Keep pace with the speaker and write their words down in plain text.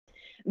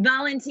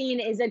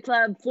Volunteen is a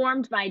club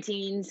formed by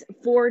teens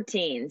for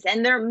teens,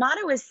 and their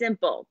motto is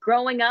simple: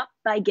 growing up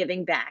by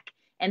giving back.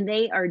 And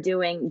they are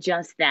doing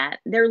just that.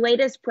 Their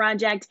latest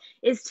project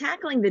is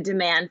tackling the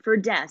demand for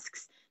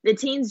desks. The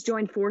teens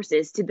joined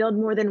forces to build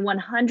more than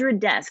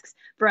 100 desks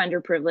for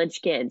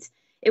underprivileged kids.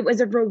 It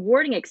was a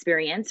rewarding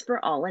experience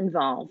for all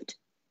involved.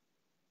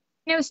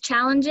 It was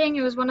challenging.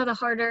 It was one of the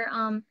harder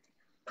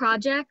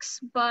projects,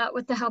 but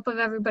with the help of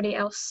everybody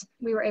else,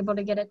 we were able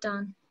to get it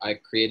done. I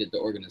created the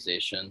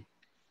organization.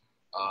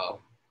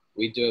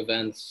 We do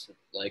events,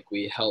 like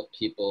we help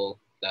people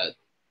that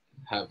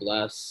have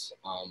less.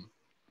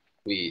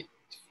 We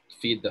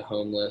feed the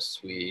homeless.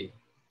 We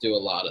do a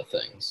lot of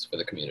things for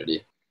the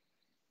community.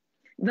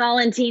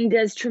 Volunteen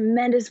does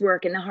tremendous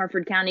work in the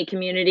Harford County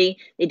community.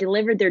 They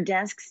delivered their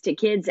desks to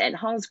kids at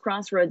Halls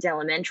Crossroads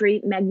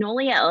Elementary,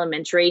 Magnolia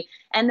Elementary,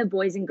 and the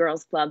Boys and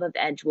Girls Club of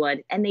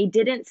Edgewood. And they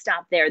didn't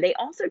stop there. They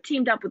also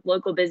teamed up with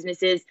local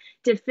businesses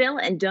to fill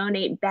and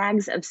donate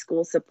bags of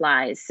school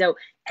supplies. So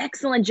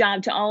excellent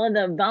job to all of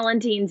the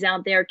Volunteens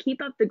out there.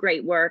 Keep up the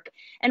great work.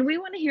 And we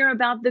want to hear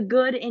about the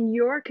good in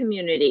your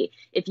community.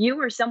 If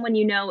you or someone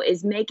you know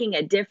is making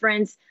a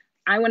difference,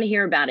 I want to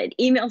hear about it.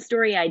 Email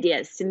story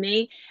ideas to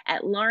me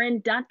at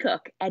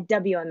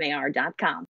lauren.cook@wmar.com.